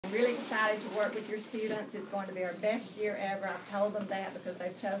really excited to work with your students. It's going to be our best year ever. I've told them that because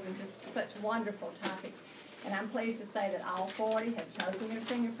they've chosen just such wonderful topics. And I'm pleased to say that all 40 have chosen their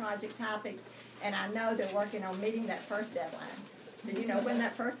senior project topics, and I know they're working on meeting that first deadline. Do you know when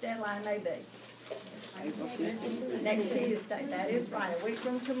that first deadline may be? Next Tuesday. That is right, a week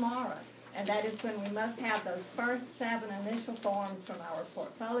from tomorrow. And that is when we must have those first 7 initial forms from our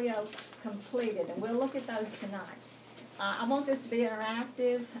portfolio completed, and we'll look at those tonight. I want this to be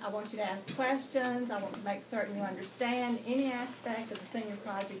interactive. I want you to ask questions. I want to make certain you understand any aspect of the senior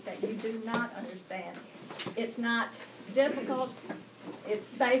project that you do not understand. It's not difficult.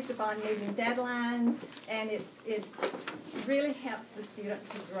 It's based upon meeting deadlines, and it really helps the student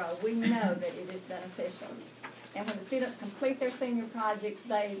to grow. We know that it is beneficial. And when the students complete their senior projects,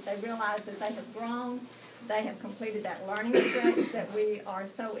 they realize that they have grown. They have completed that learning stretch that we are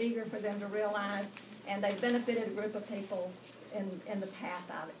so eager for them to realize, and they've benefited a group of people in the path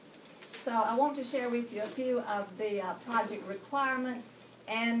of it. So I want to share with you a few of the project requirements,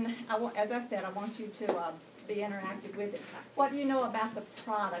 and as I said, I want you to be interactive with it. What do you know about the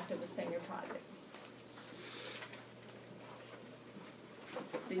product of the senior project?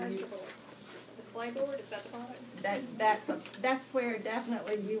 Display board, is that the product? That's where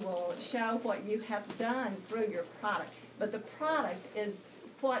definitely you will show what you have done through your product. But the product is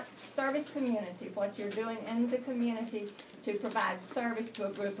what service community, what you're doing in the community to provide service to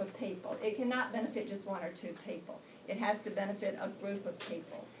a group of people. It cannot benefit just 1 or 2 people. It has to benefit a group of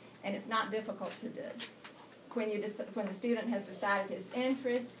people, and it's not difficult to do. When the student has decided his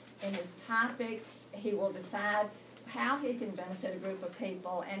interest in his topic, he will decide how he can benefit a group of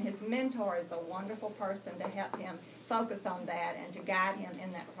people, and his mentor is a wonderful person to help him focus on that and to guide him in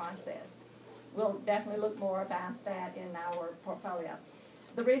that process. We'll definitely look more about that in our portfolio.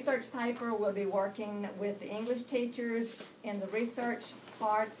 The research paper will be working with the English teachers in the research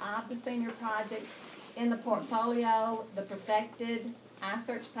part of the senior project. In the portfolio, the perfected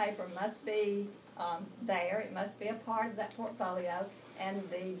iSearch paper must be there. It must be a part of that portfolio, and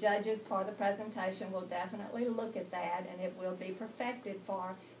the judges for the presentation will definitely look at that, and it will be perfected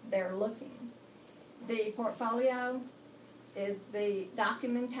for their looking. The portfolio is the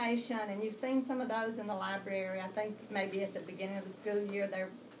documentation, and you've seen some of those in the library. I think maybe at the beginning of the school year,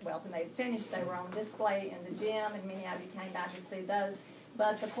 when they finished, they were on display in the gym, and many of you came by to see those.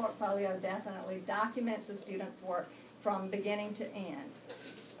 But the portfolio definitely documents the student's work from beginning to end.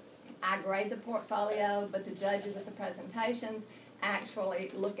 I grade the portfolio, but the judges at the presentations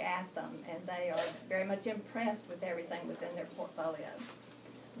actually look at them, and they are very much impressed with everything within their portfolio.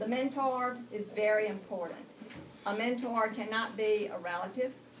 The mentor is very important. A mentor cannot be a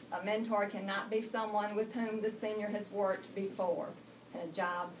relative. A mentor cannot be someone with whom the senior has worked before in a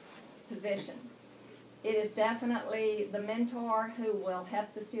job position. It is definitely the mentor who will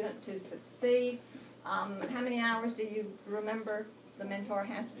help the student to succeed. How many hours do you remember the mentor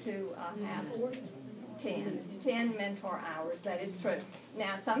has to have? 10 mentor hours, that is true.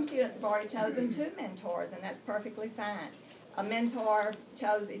 Now, some students have already chosen 2 mentors, and that's perfectly fine. A mentor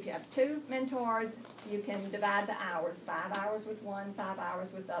if you have 2 mentors, you can divide the hours, 5 hours with one, 5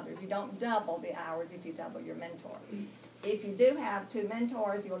 hours with others. You don't double the hours if you double your mentor. If you do have 2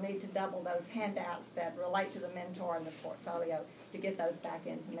 mentors, you'll need to double those handouts that relate to the mentor and the portfolio to get those back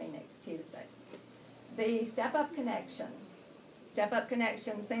into me next Tuesday. The Step-Up Connection. Step-Up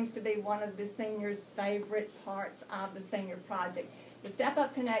Connection seems to be one of the seniors' favorite parts of the senior project. The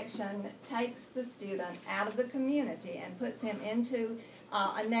Step-Up Connection takes the student out of the community and puts him into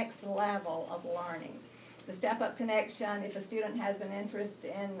a next level of learning. The Step-Up Connection, if a student has an interest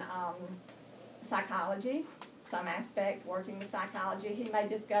in psychology, some aspect working with psychology, he may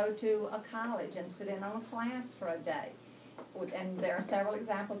just go to a college and sit in on a class for a day. And there are several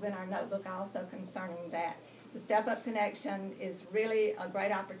examples in our notebook also concerning that. The Step-Up Connection is really a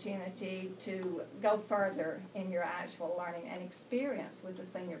great opportunity to go further in your actual learning and experience with the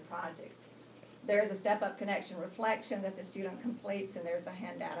senior project. There's a Step-Up Connection reflection that the student completes, and there's a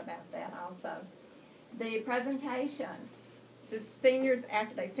handout about that also. The presentation. The seniors,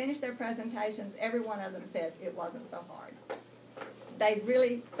 after they finish their presentations, every one of them says it wasn't so hard. They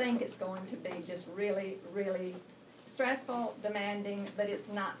really think it's going to be just really, really stressful, demanding, but it's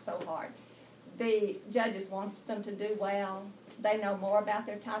not so hard. The judges want them to do well. They know more about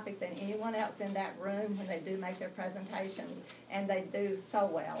their topic than anyone else in that room when they do make their presentations, and they do so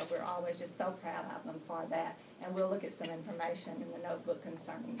well. We're always just so proud of them for that, and we'll look at some information in the notebook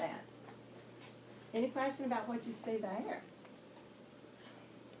concerning that. Any question about what you see there?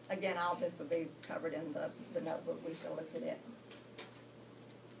 Again, all this will be covered in the notebook. We shall look at it.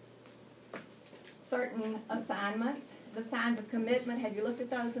 Certain assignments. the signs of commitment. Have you looked at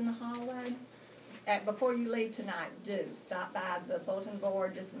those in the hallway? Before you leave tonight, do stop by the bulletin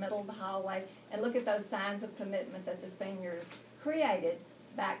board just in the middle of the hallway and look at those signs of commitment that the seniors created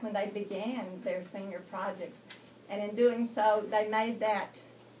back when they began their senior projects. And in doing so, they made that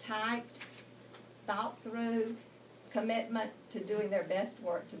typed, thought through commitment to doing their best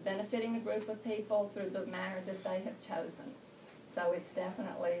work, to benefiting a group of people through the manner that they have chosen. So it's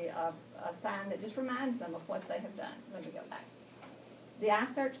definitely a sign that just reminds them of what they have done. Let me go back. The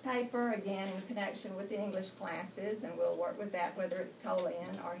iSearch paper, again, in connection with the English classes, and we'll work with that whether it's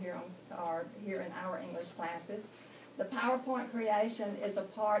co-in or here in our English classes. The PowerPoint creation is a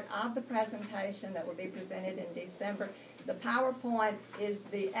part of the presentation that will be presented in December. The PowerPoint is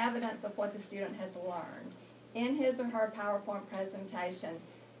the evidence of what the student has learned. In his or her PowerPoint presentation,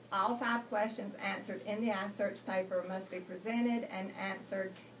 all 5 questions answered in the iSearch paper must be presented and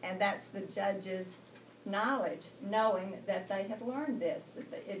answered, and that's the judge's knowledge, knowing that they have learned this,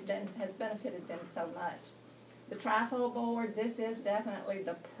 that it has benefited them so much. The TRIFO board, this is definitely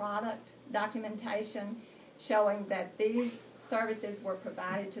the product documentation showing that these services were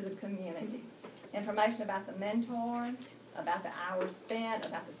provided to the community. Information about the mentor, about the hours spent,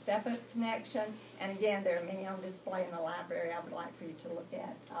 about the step-up connection, and again, there are many on display in the library I would like for you to look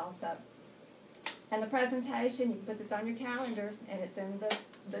at also. And the presentation, you can put this on your calendar, and it's in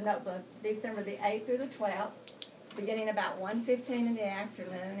the notebook, December the 8th through the 12th, beginning about 1:15 in the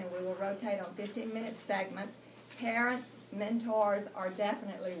afternoon, and we will rotate on 15-minute segments. Parents, mentors are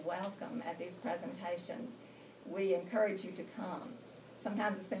definitely welcome at these presentations. We encourage you to come.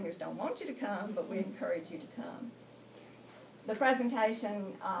 Sometimes the seniors don't want you to come, but we encourage you to come. The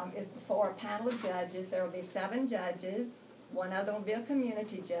presentation is before a panel of judges. There will be 7 judges. One of them will be a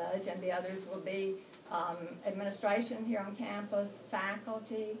community judge, and the others will be administration here on campus,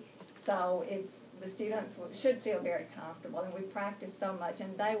 faculty. So the students should feel very comfortable, and we practice so much,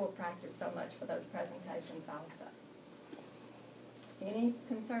 and they will practice so much for those presentations also. Any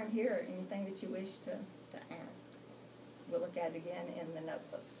concern here, or anything that you wish to ask? We'll look at it again in the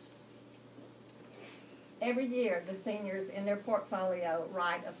notebook. Every year, the seniors in their portfolio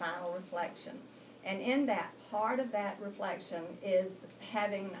write a final reflection. And in that, part of that reflection is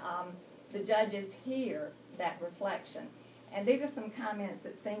having the judges hear that reflection. And these are some comments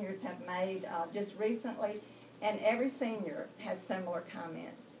that seniors have made just recently, and every senior has similar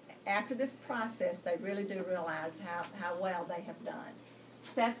comments. After this process, they really do realize how well they have done.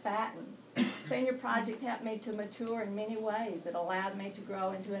 Seth Batten, senior project helped me to mature in many ways. It allowed me to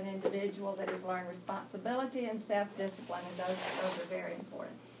grow into an individual that has learned responsibility and self-discipline, and those are very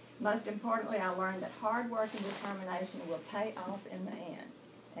important. Most importantly, I learned that hard work and determination will pay off in the end,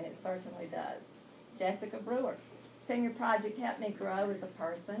 and it certainly does. Jessica Brewer, senior project helped me grow as a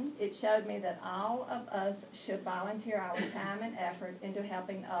person. It showed me that all of us should volunteer our time and effort into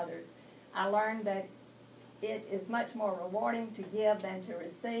helping others. I learned that it is much more rewarding to give than to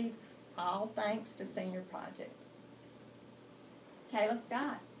receive, all thanks to senior project. Kayla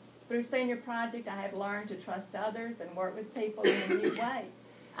Scott, through senior project, I have learned to trust others and work with people in a new way.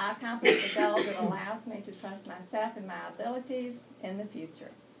 I accomplished a goal that allows me to trust myself and my abilities in the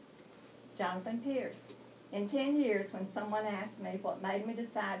future. Jonathan Pierce, in 10 years, when someone asks me what made me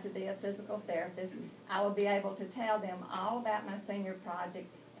decide to be a physical therapist, I will be able to tell them all about my senior project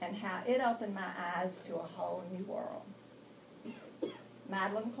and how it opened my eyes to a whole new world.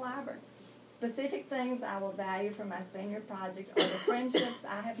 Madeline Clyburn, specific things I will value from my senior project are the friendships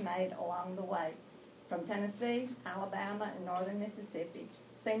I have made along the way. From Tennessee, Alabama, and northern Mississippi,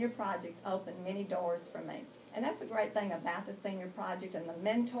 senior project opened many doors for me. And that's a great thing about the senior project and the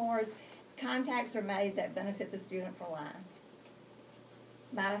mentors. Contacts are made that benefit the student for life.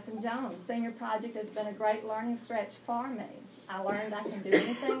 Madison Jones, senior project has been a great learning stretch for me. I learned I can do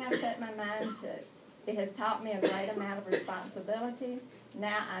anything I set my mind to. It has taught me a great amount of responsibility.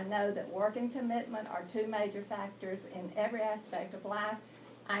 Now I know that work and commitment are 2 major factors in every aspect of life.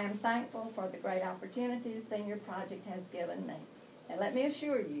 I am thankful for the great opportunities senior project has given me. And let me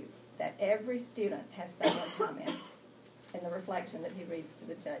assure you that every student has similar comments in the reflection that he reads to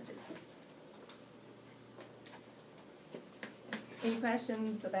the judges. Any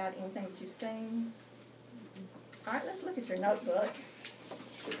questions about anything that you've seen? All right, let's look at your notebooks.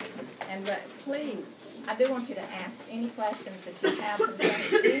 And please, I do want you to ask any questions that you have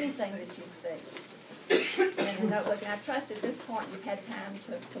concerning anything that you see in the notebook. And I trust at this point you've had time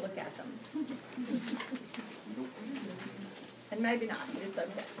to look at them. And maybe not, it's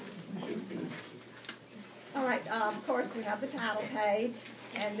okay. All right, of course, we have the title page.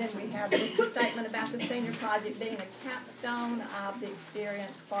 And then we have this statement about the senior project being a capstone of the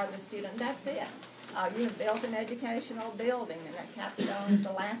experience for the student. That's it. You have built an educational building, and that capstone is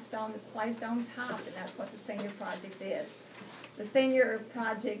the last stone that's placed on top, and that's what the senior project is. The senior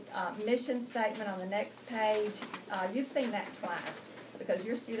project mission statement on the next page, you've seen that twice because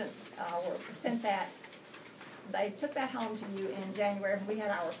your students were sent that. They took that home to you in January when we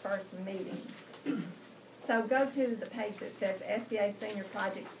had our first meeting. So go to the page that says SCA Senior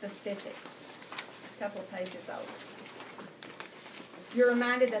Project Specifics, a couple of pages over. You're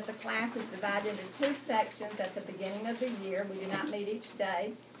reminded that the class is divided into two sections at the beginning of the year. We do not meet each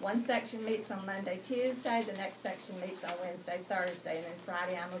day. One section meets on Monday, Tuesday. The next section meets on Wednesday, Thursday. And then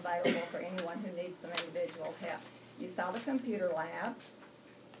Friday I'm available for anyone who needs some individual help. You saw the computer lab.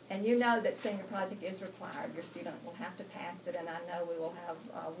 And you know that senior project is required. Your student will have to pass it, and I know we will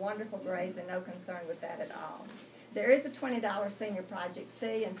have wonderful grades and no concern with that at all. There is a $20 senior project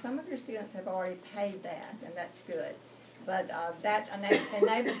fee, and some of your students have already paid that, and that's good. But that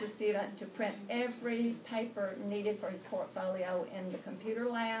enables the student to print every paper needed for his portfolio in the computer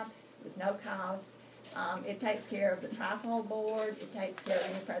lab with no cost. It takes care of the trifold board. It takes care of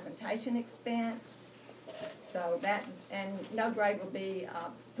any presentation expense. So that, and no grade will be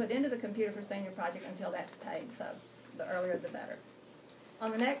put into the computer for senior project until that's paid, so the earlier the better.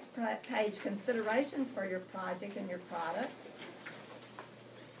 On the next page, considerations for your project and your product.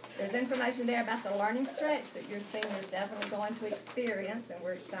 There's information there about the learning stretch that your senior is definitely going to experience, and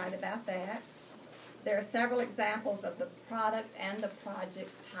we're excited about that. There are several examples of the product and the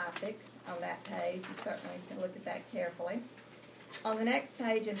project topic on that page. You certainly can look at that carefully. On the next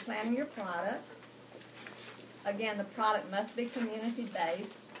page, in planning your product, again, the product must be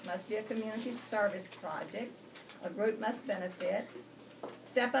community-based, must be a community service project. A group must benefit.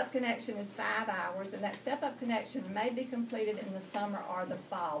 Step-up connection is 5 hours, and that step-up connection may be completed in the summer or the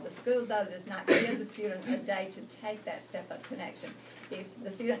fall. The school, though, does not give the student a day to take that step-up connection. If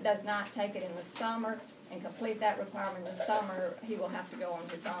the student does not take it in the summer and complete that requirement in the summer, he will have to go on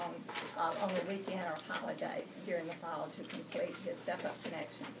his own on the weekend or holiday during the fall to complete his step-up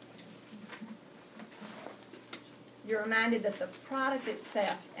connection. You're reminded that the product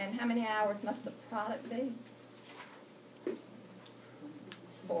itself, and how many hours must the product be?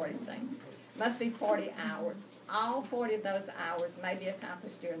 40 things. Must be 40 hours. All 40 of those hours may be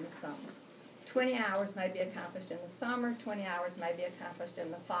accomplished during the summer. 20 hours may be accomplished in the summer, 20 hours may be accomplished in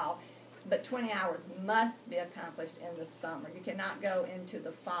the fall, but 20 hours must be accomplished in the summer. You cannot go into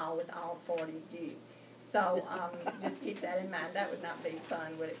the fall with all 40 due. So just keep that in mind. That would not be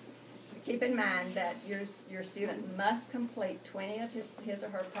fun, would it? Keep in mind that your student must complete 20 of his or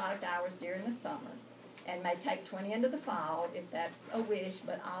her product hours during the summer and may take 20 into the fall if that's a wish,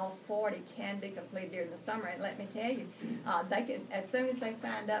 but all 40 can be completed during the summer. And let me tell you, they could, as soon as they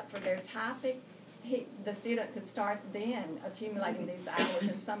signed up for their topic, the student could start then accumulating these hours,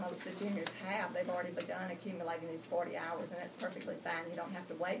 and some of the juniors have. They've already begun accumulating these 40 hours, and that's perfectly fine. You don't have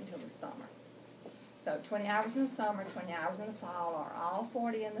to wait until the summer. So 20 hours in the summer, 20 hours in the fall, or all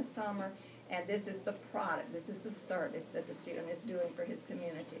 40 in the summer, and this is the product, this is the service that the student is doing for his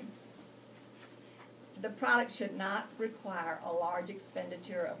community. The product should not require a large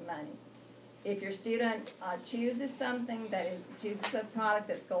expenditure of money. If your student chooses something chooses a product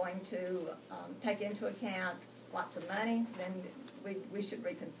that's going to take into account lots of money, then we should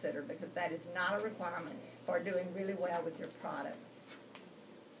reconsider, because that is not a requirement for doing really well with your product.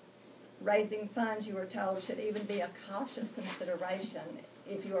 Raising funds, you were told, should even be a cautious consideration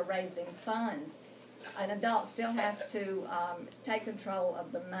if you are raising funds. An adult still has to take control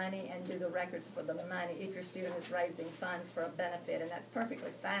of the money and do the records for the money if your student is raising funds for a benefit, and that's perfectly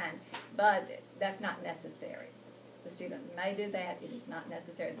fine, but that's not necessary. The student may do that. It is not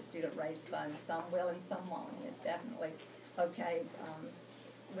necessary the student raise funds. Some will and some won't, and it's definitely okay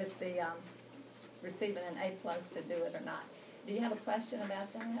with the receiving an A+ to do it or not. Do you have a question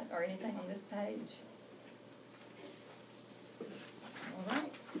about that or anything on this page? All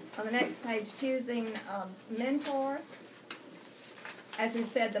right. On the next page, choosing mentor. As we've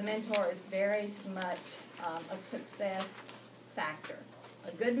said, the mentor is very much a success factor.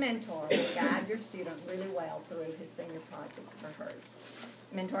 A good mentor will guide your student really well through his senior project or hers.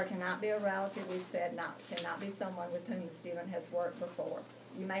 Mentor cannot be a relative, we've said, cannot be someone with whom the student has worked before.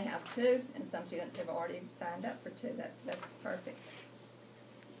 You may have two, and some students have already signed up for two. That's perfect.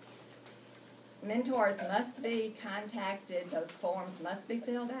 Mentors must be contacted. Those forms must be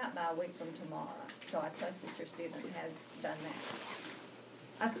filled out by a week from tomorrow. So I trust that your student has done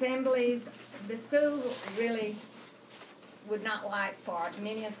that. Assemblies. The school really would not like for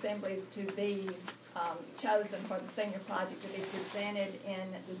many assemblies to be chosen for the senior project to be presented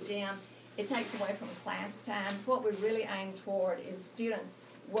in the gym. It takes away from class time. What we really aim toward is students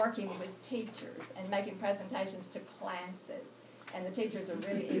working with teachers and making presentations to classes. And the teachers are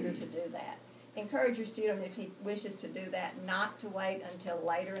really eager to do that. Encourage your student, if he wishes to do that, not to wait until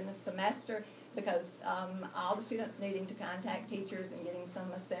later in the semester, because all the students needing to contact teachers and getting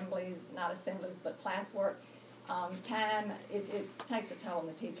some assemblies, not assemblies, but classwork, time, it takes a toll on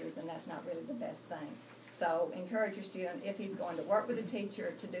the teachers, and that's not really the best thing. So encourage your student, if he's going to work with a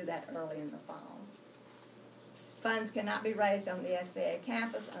teacher, to do that early in the fall. Funds cannot be raised on the SCA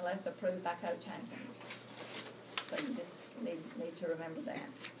campus unless approved by Coach Hankins. So you just need to remember that.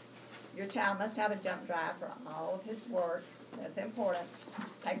 Your child must have a jump drive for all of his work. That's important.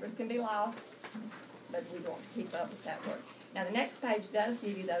 Papers can be lost, but we want to keep up with that work. Now, the next page does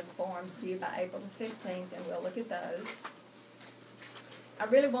give you those forms due by April the 15th, and we'll look at those. I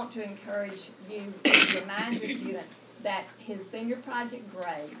really want to encourage you to remind your student that his senior project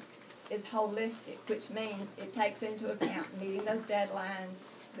grade is holistic, which means it takes into account meeting those deadlines.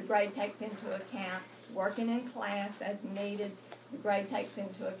 The grade takes into account working in class as needed. The grade takes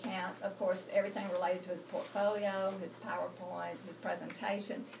into account, of course, everything related to his portfolio, his PowerPoint, his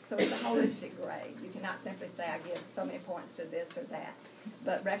presentation. So it's a holistic grade. You cannot simply say, I give so many points to this or that.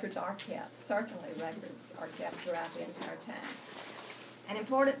 But records are kept. Certainly records are kept throughout the entire time. An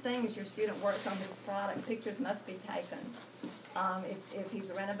important thing is your student works on his product. Pictures must be taken. If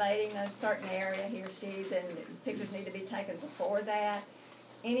he's renovating a certain area, he or she, then pictures need to be taken before that.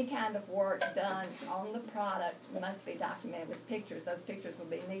 Any kind of work done on the product must be documented with pictures. Those pictures will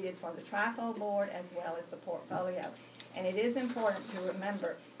be needed for the trifold board as well as the portfolio. And it is important to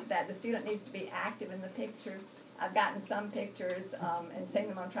remember that the student needs to be active in the picture. I've gotten some pictures and seen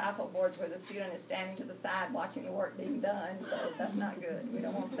them on trifold boards where the student is standing to the side watching the work being done, so that's not good. We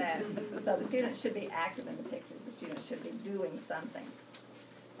don't want that. So the student should be active in the picture. The student should be doing something.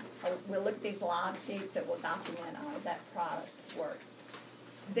 We'll look at these log sheets that will document all of that product work.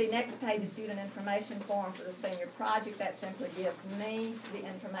 The next page is student information form for the senior project. That simply gives me the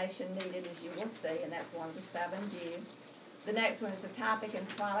information needed, as you will see, and that's one of the 7 due. The next one is the topic and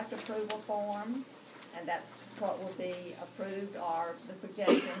product approval form, and that's what will be approved or the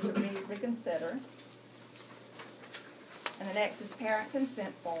suggestion to reconsider. And the next is parent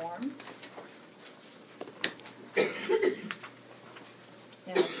consent form.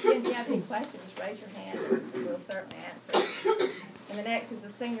 Now, if you have any questions, raise your hand and we'll certainly answer. And the next is the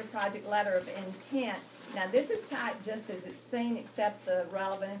senior project letter of intent. Now, this is typed just as it's seen, except the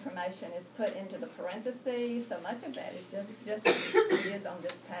relevant information is put into the parentheses, so much of that is just as it is on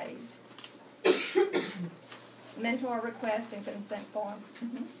this page. Mentor request and consent form.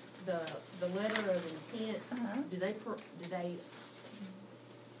 Mm-hmm. The letter of intent, do they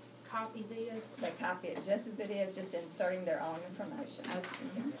copy this? They copy it just as it is, just inserting their own information. Okay.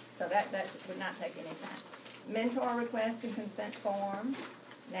 Mm-hmm. So that would not take any time. Mentor request and consent form.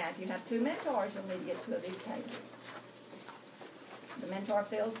 Now, if you have 2 mentors, you'll need to get 2 of these pages. The mentor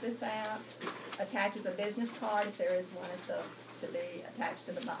fills this out, attaches a business card if there is one to be attached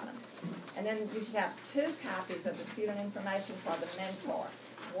to the bottom. And then you should have 2 copies of the student information for the mentor.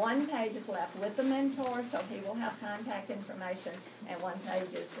 1 page is left with the mentor, so he will have contact information, and 1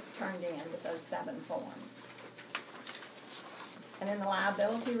 page is turned in with those 7 forms. And then the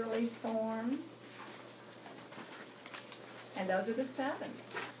liability release form. And those are the 7.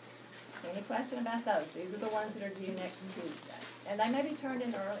 Any question about those? These are the ones that are due next Tuesday. And they may be turned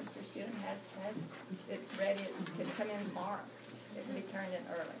in early. If your student has it ready, it can come in tomorrow. It can be turned in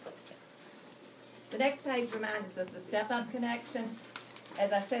early. The next page reminds us of the step-up connection.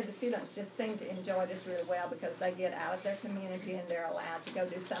 As I said, the students just seem to enjoy this really well because they get out of their community and they're allowed to go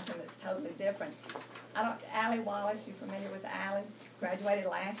do something that's totally different. Allie Wallace, you familiar with Allie? Graduated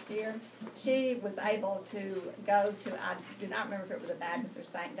last year. She was able to go to, I do not remember if it was a Baptist or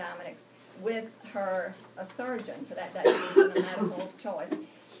St. Dominic's, with a surgeon for that day. She was in a medical choice.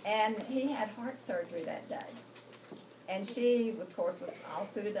 And he had heart surgery that day. And she, of course, was all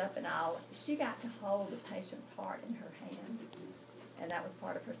suited up and all. She got to hold the patient's heart in her hand. And that was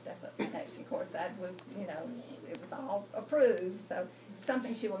part of her step-up connection. Of course, that was, it was all approved. So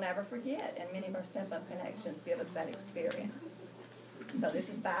something she will never forget. And many of our step-up connections give us that experience. So this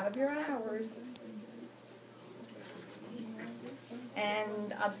is 5 of your hours.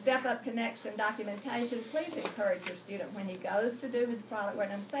 And of step-up connection documentation, please encourage your student when he goes to do his product work,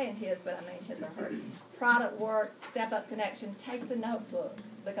 and I'm saying his, but I mean his or her, product work, step-up connection, take the notebook.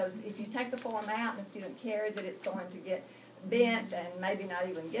 Because if you take the form out and the student carries it, it's going to get bent and maybe not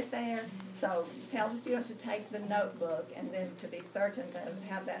even get there. So tell the student to take the notebook and then to be certain to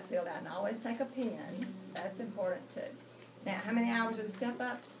have that filled out. And always take a pen. That's important too. Now, how many hours of the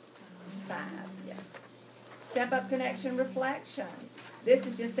step-up? 5, yes. Step-up connection reflection. This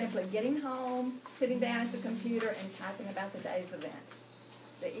is just simply getting home, sitting down at the computer, and typing about the day's event.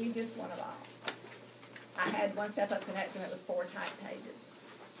 The easiest one of all. I had one step-up connection that was 4 type pages.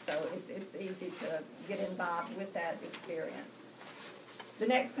 So it's easy to get involved with that experience. The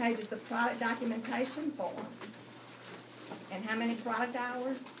next page is the product documentation form. And how many product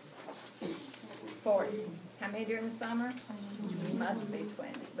hours? 40. How many during the summer? Must be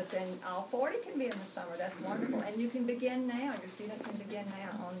 20. But then all 40 can be in the summer. That's wonderful. And you can begin now. Your student can begin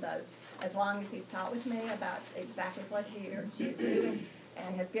now on those, as long as he's taught with me about exactly what he or she is doing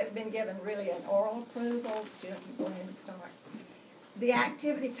and has been given really an oral approval. The student can go ahead and start. The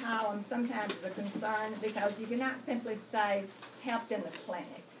activity column sometimes is a concern because you cannot simply say, helped in the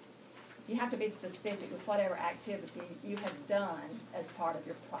clinic. You have to be specific with whatever activity you have done as part of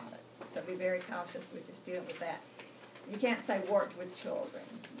your product. So be very cautious with your student with that. You can't say worked with children.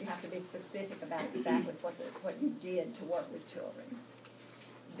 You have to be specific about exactly what you did to work with children.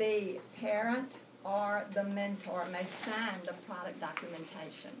 The parent or the mentor may sign the product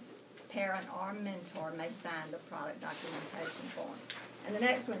documentation. Parent or mentor may sign the product documentation form. And the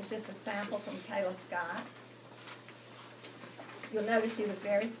next one is just a sample from Kayla Scott. You'll notice she was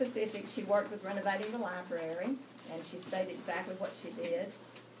very specific. She worked with renovating the library, and she stated exactly what she did.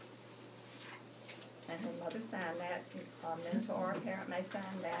 And her mother signed that. Mentor or parent may sign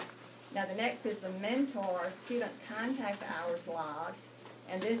that. Now the next is the mentor student contact hours log,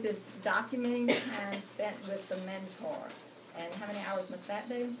 and this is documenting the time spent with the mentor. And how many hours must that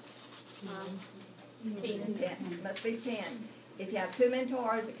be? 10. Must be 10. If you have 2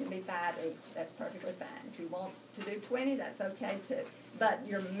 mentors, it can be 5 each. That's perfectly fine. If you want to do 20, that's okay too. But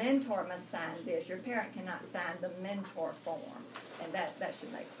your mentor must sign this. Your parent cannot sign the mentor form, and that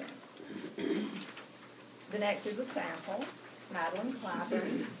should make sense. The next is a sample. Madeline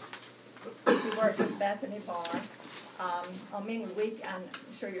Clyburn. She worked with Bethany Barr. On many weeks, I'm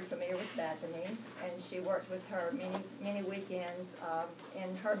sure you're familiar with Bethany, and she worked with her many weekends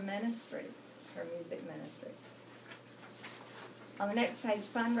in her ministry, her music ministry. On the next page,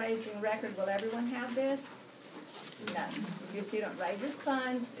 fundraising record. Will everyone have this? No. If your student raises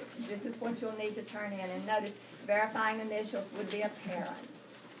funds, this is what you'll need to turn in. And notice, verifying initials would be a parent.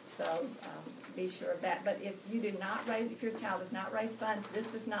 So be sure of that. But if your child does not raise funds, this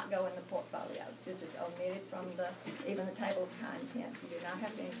does not go in the portfolio. This is omitted from even the table of contents. You do not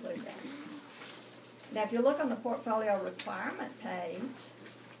have to include that. Now, if you look on the portfolio requirement page,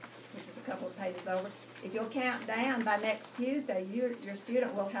 which is a couple of pages over, if you'll count down by next Tuesday, your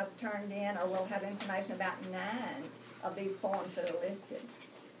student will have turned in or will have information about 9 of these forms that are listed.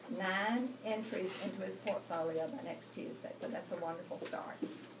 9 entries into his portfolio by next Tuesday. So that's a wonderful start.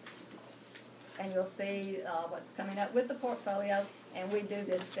 And you'll see what's coming up with the portfolio, and we do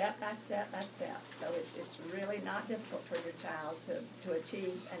this step by step by step. So it's really not difficult for your child to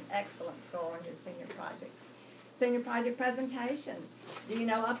achieve an excellent score on his senior project. Senior project presentations. Do you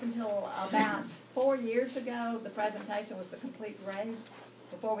know up until about 4 years ago, the presentation was the complete grade?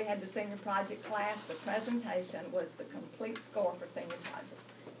 Before we had the senior project class, the presentation was the complete score for senior projects.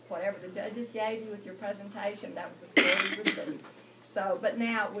 Whatever the judges gave you with your presentation, that was the score you received. So, but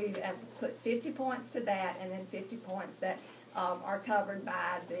now we have put 50 points to that, and then 50 points that are covered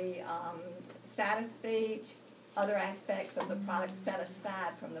by the status speech, other aspects of the product set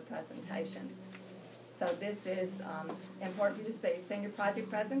aside from the presentation. So this is important for you to see. Senior project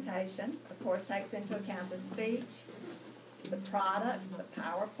presentation, of course, takes into account the speech, the product, the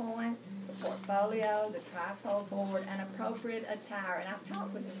PowerPoint, the portfolio, the trifold board, and appropriate attire. And I've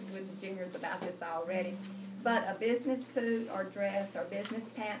talked with the juniors about this already. But a business suit or dress or business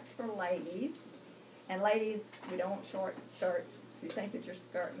pants for ladies. And ladies, we don't want short skirts. If you think that your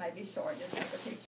skirt may be short, just take a picture.